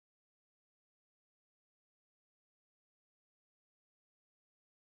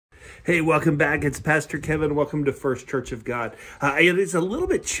Hey, welcome back. It's Pastor Kevin. Welcome to First Church of God. It is a little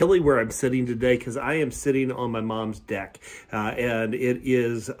bit chilly where I'm sitting today because I am sitting on my mom's deck. And it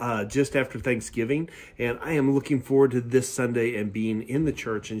is just after Thanksgiving. And I am looking forward to this Sunday and being in the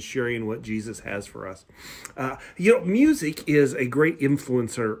church and sharing what Jesus has for us. Music is a great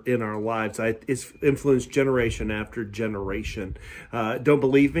influencer in our lives. It's influenced generation after generation. Don't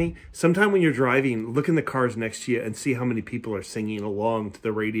believe me? Sometime when you're driving, look in the cars next to you and see how many people are singing along to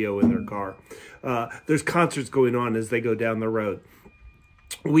the radio in their car. There's concerts going on as they go down the road.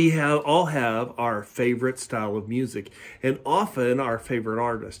 We all have our favorite style of music, and often our favorite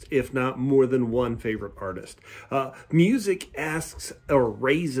artist, if not more than one favorite artist. Music asks or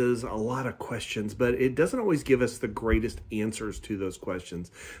raises a lot of questions, but it doesn't always give us the greatest answers to those questions.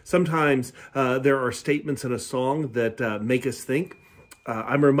 Sometimes there are statements in a song that make us think.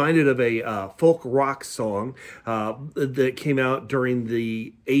 I'm reminded of a folk rock song that came out during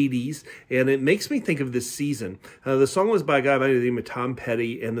the 80s, and it makes me think of this season. The song was by a guy by the name of Tom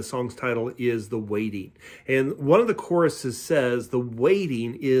Petty, and the song's title is The Waiting. And one of the choruses says, the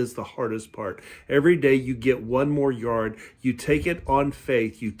waiting is the hardest part. Every day you get one more yard, you take it on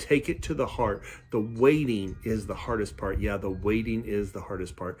faith, you take it to the heart. The waiting is the hardest part. Yeah, the waiting is the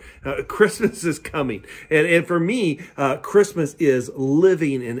hardest part. Christmas is coming. And for me, Christmas is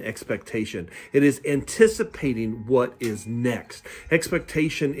living in expectation. It is anticipating what is next.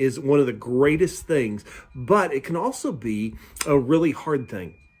 Expectation is one of the greatest things, but it can also be a really hard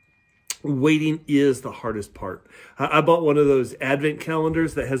thing. Waiting is the hardest part. I bought one of those advent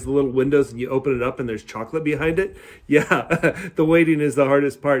calendars that has the little windows and you open it up and there's chocolate behind it. Yeah, the waiting is the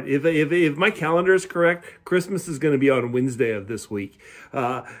hardest part. If my calendar is correct, Christmas is going to be on Wednesday of this week.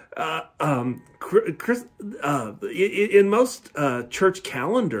 In most church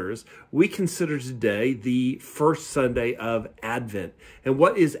calendars, we consider today the first Sunday of Advent. And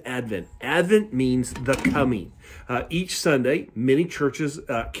what is Advent? Advent means the coming. Each Sunday, many churches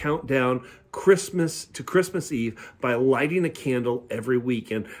count down Christmas to Christmas Eve by lighting a candle every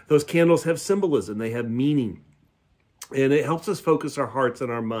week. And those candles have symbolism. They have meaning. And it helps us focus our hearts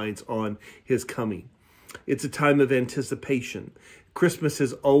and our minds on his coming. It's a time of anticipation. Christmas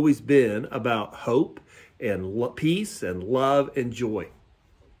has always been about hope and peace and love and joy.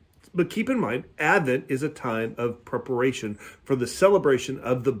 But keep in mind, Advent is a time of preparation for the celebration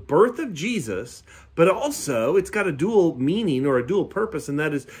of the birth of Jesus, but also it's got a dual meaning or a dual purpose, and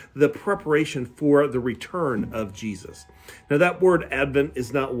that is the preparation for the return of Jesus. Now, that word Advent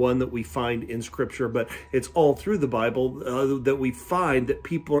is not one that we find in Scripture, but it's all through the Bible that we find that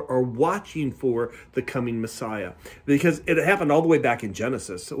people are watching for the coming Messiah. Because it happened all the way back in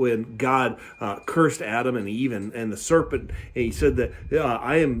Genesis when God cursed Adam and Eve and the serpent, and he said that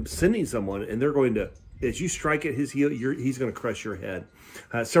I am sending someone, and they're going to, as you strike at his heel, he's going to crush your head.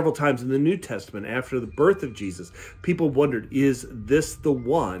 Several times in the New Testament, after the birth of Jesus, people wondered, is this the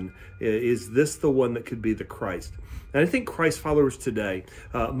one? Is this the one that could be the Christ? And I think Christ followers today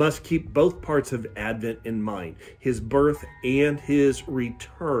must keep both parts of Advent in mind, his birth and his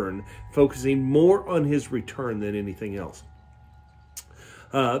return, focusing more on his return than anything else.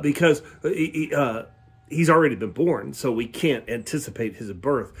 Because he's already been born, so we can't anticipate his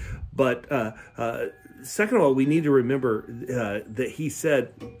birth. But second of all, we need to remember that he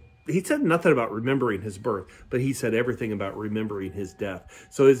said nothing about remembering his birth, but he said everything about remembering his death.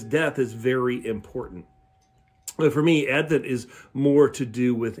 So his death is very important. But for me, Advent is more to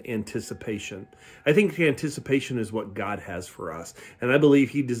do with anticipation. I think anticipation is what God has for us. And I believe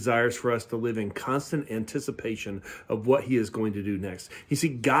he desires for us to live in constant anticipation of what he is going to do next. You see,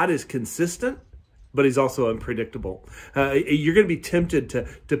 God is consistent, but he's also unpredictable. You're going to be tempted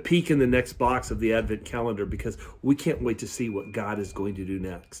to peek in the next box of the Advent calendar because we can't wait to see what God is going to do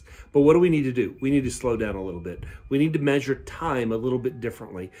next. But what do we need to do? We need to slow down a little bit. We need to measure time a little bit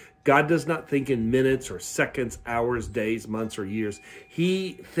differently. God does not think in minutes or seconds, hours, days, months, or years.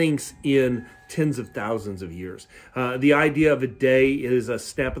 He thinks in tens of thousands of years. The idea of a day is a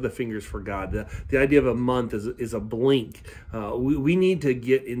snap of the fingers for God. The idea of a month is a blink. We need to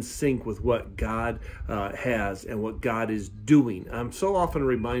get in sync with what God has and what God is doing. I'm so often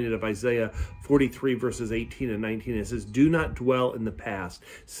reminded of Isaiah 43 verses 18 and 19. It says, "Do not dwell in the past.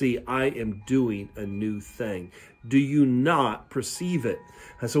 See, I am doing a new thing. Do you not perceive it?"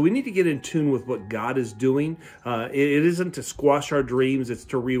 So we need to get in tune with what God is doing. It isn't to squash our dreams. It's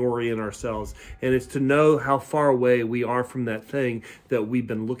to reorient ourselves. And it's to know how far away we are from that thing that we've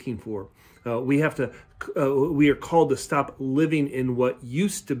been looking for. We are called to stop living in what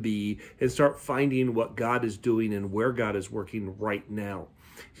used to be and start finding what God is doing and where God is working right now.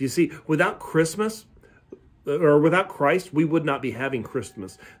 You see, without Christmas, or without Christ, we would not be having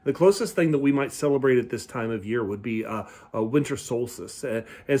Christmas. The closest thing that we might celebrate at this time of year would be a winter solstice.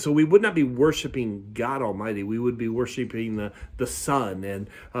 And so we would not be worshiping God Almighty. We would be worshiping the sun, and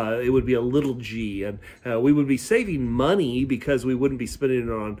it would be a little g. And we would be saving money because we wouldn't be spending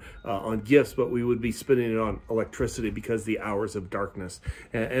it on gifts, but we would be spending it on electricity because the hours of darkness.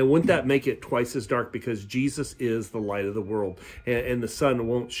 And wouldn't that make it twice as dark, because Jesus is the light of the world, and the sun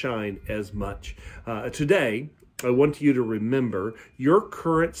won't shine as much. Today, I want you to remember your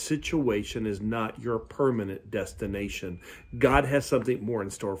current situation is not your permanent destination. God has something more in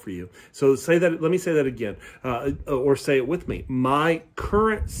store for you. So say that. Let me say that again, or say it with me. My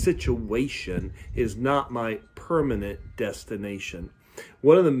current situation is not my permanent destination.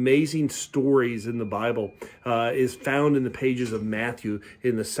 One of the amazing stories in the Bible is found in the pages of Matthew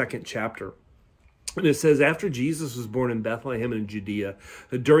in the 2nd chapter. And it says, after Jesus was born in Bethlehem in Judea,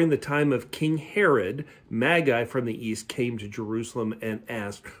 during the time of King Herod, Magi from the east came to Jerusalem and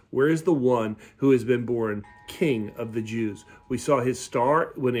asked, "Where is the one who has been born King of the Jews? We saw his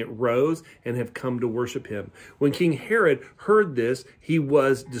star when it rose and have come to worship him." When King Herod heard this, he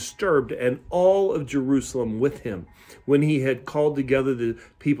was disturbed, and all of Jerusalem with him. When he had called together the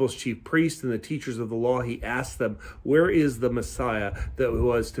people's chief priests and the teachers of the law, he asked them, "Where is the Messiah that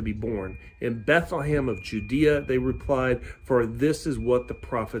was to be born?" "In Bethlehem of Judea," they replied, "for this is what the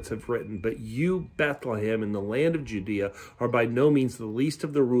prophets have written. But you, Bethlehem, in the land of Judea, are by no means the least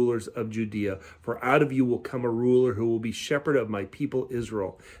of the rulers of Judea, for out of you will come a ruler who will be shepherd of my people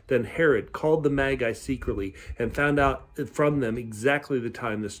Israel." Then Herod called the Magi secretly and found out from them exactly the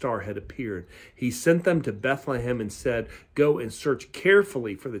time the star had appeared. He sent them to Bethlehem and said, "Go and search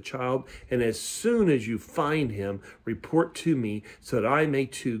carefully for the child, and as soon as you find him, report to me, so that I may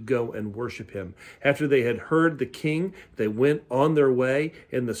too go and worship him." After they had heard the king, they went on their way,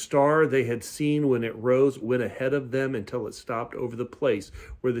 and the star they had seen when it rose went ahead of them until it stopped over the place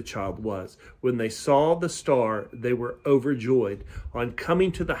where the child was. When they saw the star, they were overjoyed. On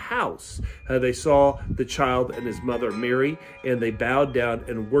coming to the house, they saw the child and his mother Mary, and they bowed down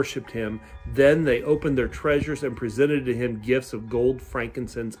and worshipped him. Then they opened their treasures and presented to him gifts of gold,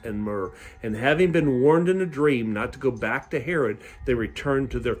 frankincense, and myrrh. And having been warned in a dream not to go back to Herod, they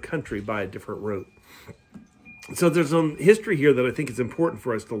returned to their country by a different route. So there's some history here that I think is important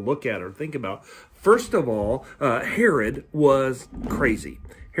for us to look at or think about. First of all, Herod was crazy.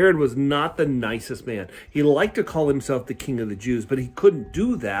 Herod was not the nicest man. He liked to call himself the king of the Jews, but he couldn't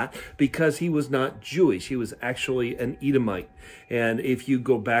do that because he was not Jewish. He was actually an Edomite. And if you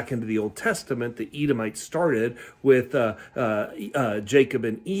go back into the Old Testament, the Edomites started with Jacob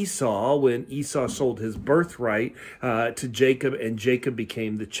and Esau, when Esau sold his birthright to Jacob, and Jacob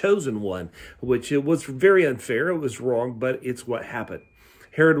became the chosen one, which it was very unfair. It was wrong, but it's what happened.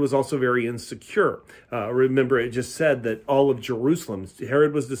 Herod was also very insecure. Remember, it just said that all of Jerusalem,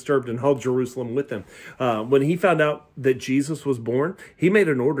 Herod was disturbed and all Jerusalem with him. When he found out that Jesus was born, he made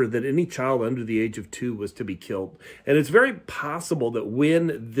an order that any child under the age of 2 was to be killed. And it's very possible that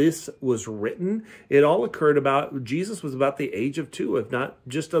when this was written, it all occurred about, Jesus was about the age of 2, if not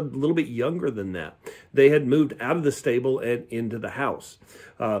just a little bit younger than that. They had moved out of the stable and into the house.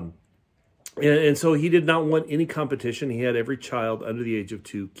 And so he did not want any competition. He had every child under the age of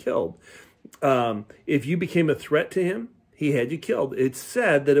 2 killed. If you became a threat to him, he had you killed. It's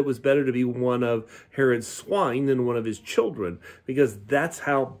said that it was better to be one of Herod's swine than one of his children, because that's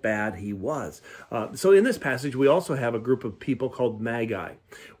how bad he was. So in this passage, we also have a group of people called Magi.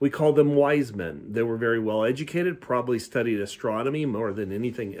 We call them wise men. They were very well educated, probably studied astronomy more than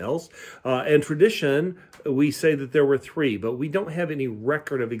anything else. And tradition, we say that there were 3, but we don't have any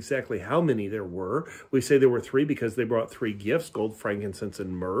record of exactly how many there were. We say there were 3 because they brought 3 gifts: gold, frankincense,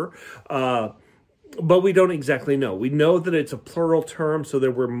 and myrrh. But we don't exactly know. We know that it's a plural term, so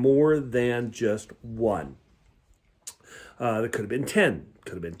there were more than just 1. There could have been 10,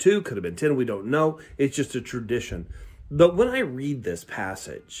 could have been 2, could have been 10. We don't know. It's just a tradition. But when I read this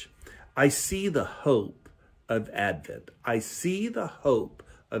passage, I see the hope of Advent. I see the hope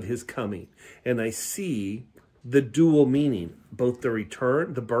of his coming. And I see the dual meaning, both the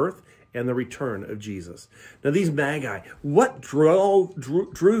return, the birth, and the return of Jesus. Now, these Magi, what drew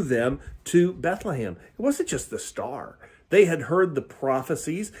them to Bethlehem? It wasn't just the star. They had heard the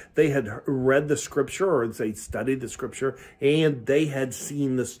prophecies, they had read the scripture, or they studied the scripture, and they had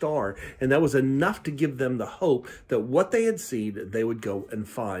seen the star. And that was enough to give them the hope that what they had seen, they would go and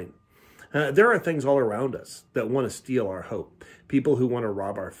find. There are things all around us that want to steal our hope. People who want to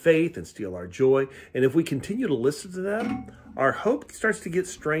rob our faith and steal our joy. And if we continue to listen to them, our hope starts to get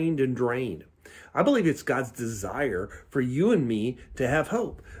strained and drained. I believe it's God's desire for you and me to have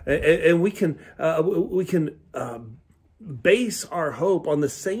hope. And we can base our hope on the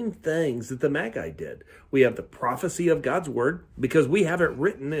same things that the Magi did. We have the prophecy of God's word because we have it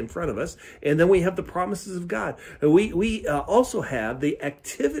written in front of us, and then we have the promises of God. And we also have the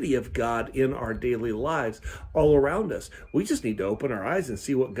activity of God in our daily lives all around us. We just need to open our eyes and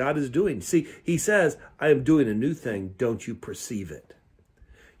see what God is doing. See, he says, I am doing a new thing. Don't you perceive it?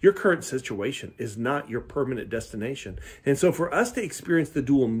 Your current situation is not your permanent destination. And so for us to experience the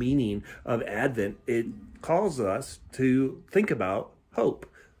dual meaning of Advent, it calls us to think about hope.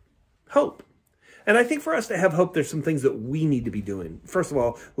 Hope. And I think for us to have hope, there's some things that we need to be doing. First of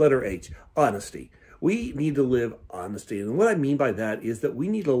all, letter H, honesty. We need to live honesty. And what I mean by that is that we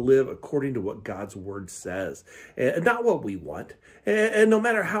need to live according to what God's word says, and not what we want. And no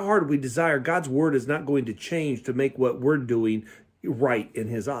matter how hard we desire, God's word is not going to change to make what we're doing right in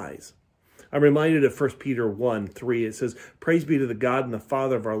his eyes. I'm reminded of 1 Peter 1:3. It says, praise be to the God and the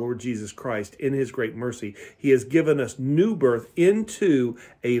Father of our Lord Jesus Christ. In his great mercy, he has given us new birth into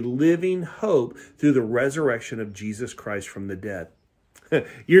a living hope through the resurrection of Jesus Christ from the dead.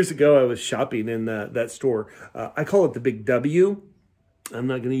 Years ago, I was shopping in that store. I call it the Big W. I'm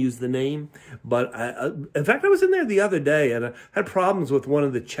not going to use the name, but in fact, I was in there the other day and I had problems with one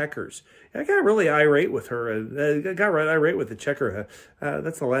of the checkers. I got really irate with her. I got irate with the checker.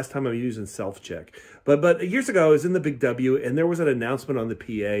 That's the last time I'm using self-check. But years ago, I was in the Big W and there was an announcement on the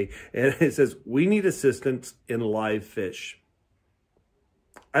PA and it says, we need assistance in live fish.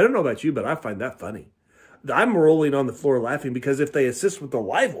 I don't know about you, but I find that funny. I'm rolling on the floor laughing because if they assist with the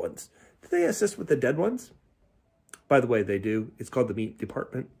live ones, do they assist with the dead ones? By the way, they do. It's called the meat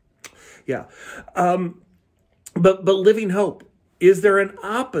department. Yeah. But living hope. Is there an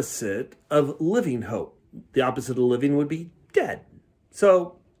opposite of living hope? The opposite of living would be dead.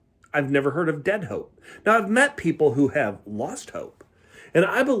 So I've never heard of dead hope. Now, I've met people who have lost hope. And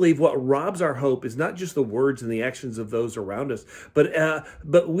I believe what robs our hope is not just the words and the actions of those around us,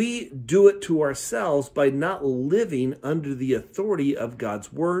 but we do it to ourselves by not living under the authority of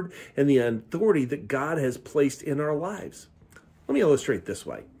God's word and the authority that God has placed in our lives. Let me illustrate this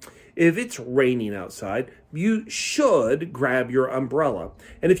way. If it's raining outside, you should grab your umbrella.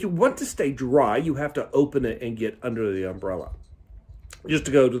 And if you want to stay dry, you have to open it and get under the umbrella. Just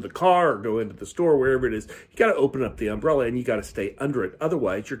to go to the car or go into the store, wherever it is, you got to open up the umbrella and you got to stay under it.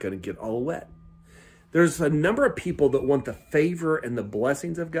 Otherwise, you're going to get all wet. There's a number of people that want the favor and the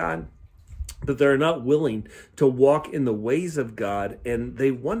blessings of God, but they're not willing to walk in the ways of God, and they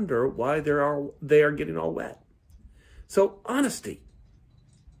wonder why they are getting all wet. So honesty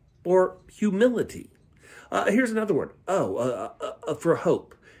or humility. Here's another word. For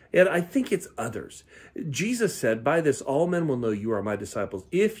hope. And I think it's others. Jesus said, by this all men will know you are my disciples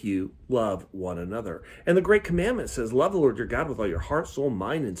if you love one another. And the great commandment says, love the Lord your God with all your heart, soul,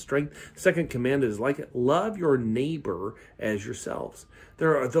 mind, and strength. Second commandment is like it, love your neighbor as yourselves.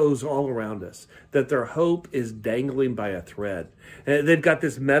 There are those all around us that their hope is dangling by a thread. And they've got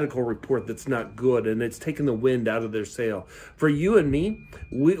this medical report that's not good, and it's taken the wind out of their sail. For you and me,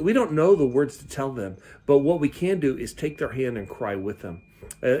 we don't know the words to tell them, but what we can do is take their hand and cry with them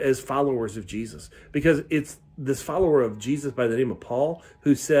as followers of Jesus. Because it's this follower of Jesus by the name of Paul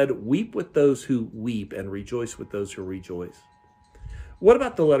who said, weep with those who weep and rejoice with those who rejoice. What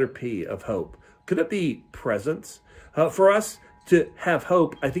about the letter P of hope? Could it be presence? For us to have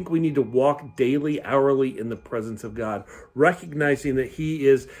hope, I think we need to walk daily, hourly in the presence of God, recognizing that he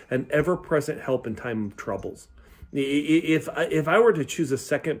is an ever-present help in time of troubles. If I were to choose a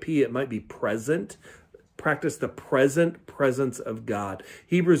second P, it might be present. Practice the present presence of God.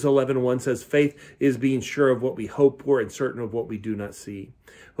 Hebrews 11:1 says, faith is being sure of what we hope for and certain of what we do not see.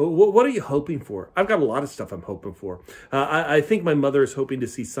 What are you hoping for? I've got a lot of stuff I'm hoping for. I think my mother is hoping to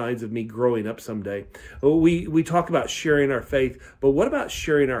see signs of me growing up someday. We talk about sharing our faith, but what about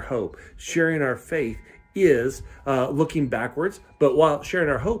sharing our hope? Sharing our faith is looking backwards, but while sharing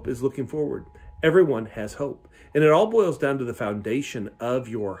our hope is looking forward. Everyone has hope. And it all boils down to the foundation of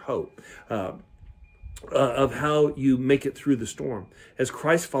your hope. Of how you make it through the storm. As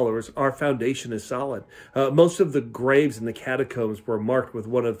Christ followers, our foundation is solid. Most of the graves in the catacombs were marked with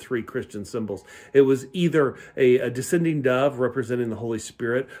one of three Christian symbols. It was either a descending dove representing the Holy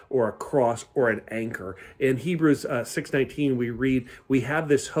Spirit, or a cross, or an anchor. In Hebrews 6:19, we read, we have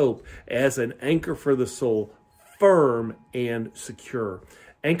this hope as an anchor for the soul, firm and secure.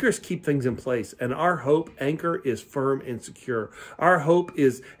 Anchors keep things in place, and our hope anchor is firm and secure. Our hope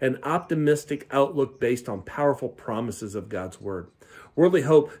is an optimistic outlook based on powerful promises of God's word. Worldly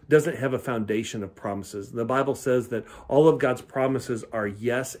hope doesn't have a foundation of promises. The Bible says that all of God's promises are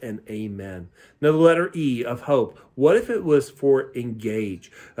yes and amen. Now, the letter E of hope. What if it was for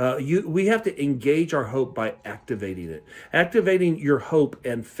engage? We have to engage our hope by activating it. Activating your hope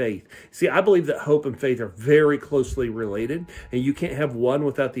and faith. See, I believe that hope and faith are very closely related, and you can't have one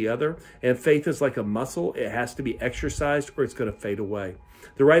without the other. And faith is like a muscle. It has to be exercised or it's going to fade away.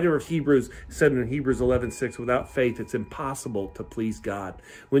 The writer of Hebrews said in Hebrews 11:6, without faith, it's impossible to please God.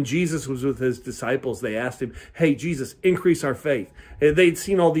 When Jesus was with his disciples, they asked him, hey, Jesus, increase our faith. And they'd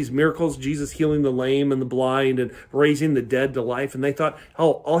seen all these miracles, Jesus healing the lame and the blind and raising the dead to life. And they thought,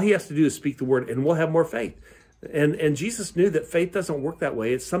 oh, all he has to do is speak the word and we'll have more faith. And Jesus knew that faith doesn't work that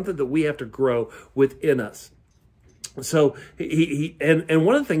way. It's something that we have to grow within us. So and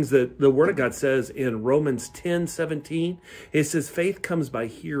one of the things that the Word of God says in Romans 10:17, it says faith comes by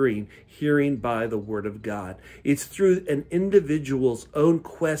hearing by the Word of God. It's through an individual's own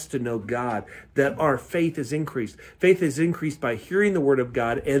quest to know God that our faith is increased. Faith is increased by hearing the Word of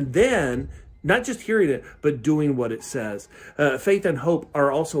God and then not just hearing it, but doing what it says. Faith and hope are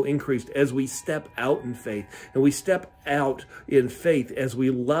also increased as we step out in faith. And we step out in faith as we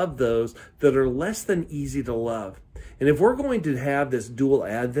love those that are less than easy to love. And if we're going to have this dual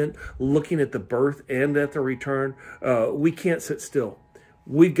advent, looking at the birth and at the return, we can't sit still.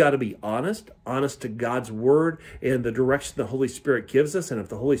 We've got to be honest to God's word and the direction the Holy Spirit gives us. And if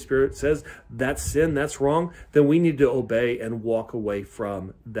the Holy Spirit says that's sin, that's wrong, then we need to obey and walk away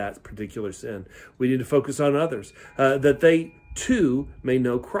from that particular sin. We need to focus on others, that they too may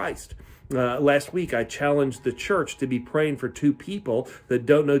know Christ. Last week, I challenged the church to be praying for 2 people that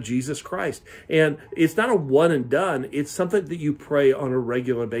don't know Jesus Christ. And it's not a one and done. It's something that you pray on a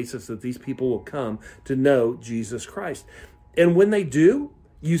regular basis that these people will come to know Jesus Christ. And when they do,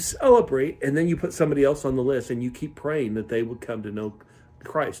 you celebrate, and then you put somebody else on the list, and you keep praying that they would come to know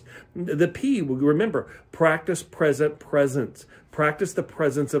Christ. The P, remember, practice present presence. Practice the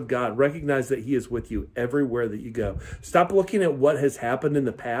presence of God. Recognize that he is with you everywhere that you go. Stop looking at what has happened in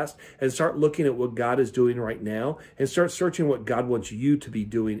the past and start looking at what God is doing right now and start searching what God wants you to be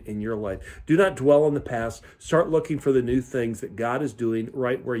doing in your life. Do not dwell on the past. Start looking for the new things that God is doing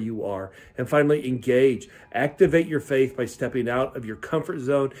right where you are. And finally, engage. Activate your faith by stepping out of your comfort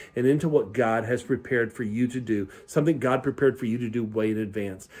zone and into what God has prepared for you to do. Something God prepared for you to do way in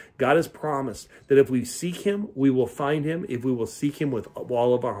advance. God has promised that if we seek him, we will find him. If we will seek him with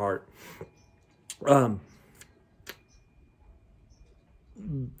all of our heart.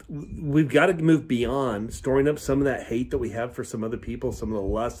 We've got to move beyond storing up some of that hate that we have for some other people, some of the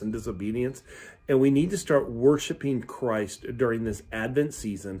lust and disobedience. And we need to start worshiping Christ during this Advent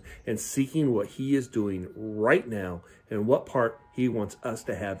season and seeking what he is doing right now and what part he wants us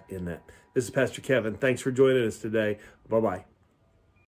to have in that. This is Pastor Kevin. Thanks for joining us today. Bye-bye.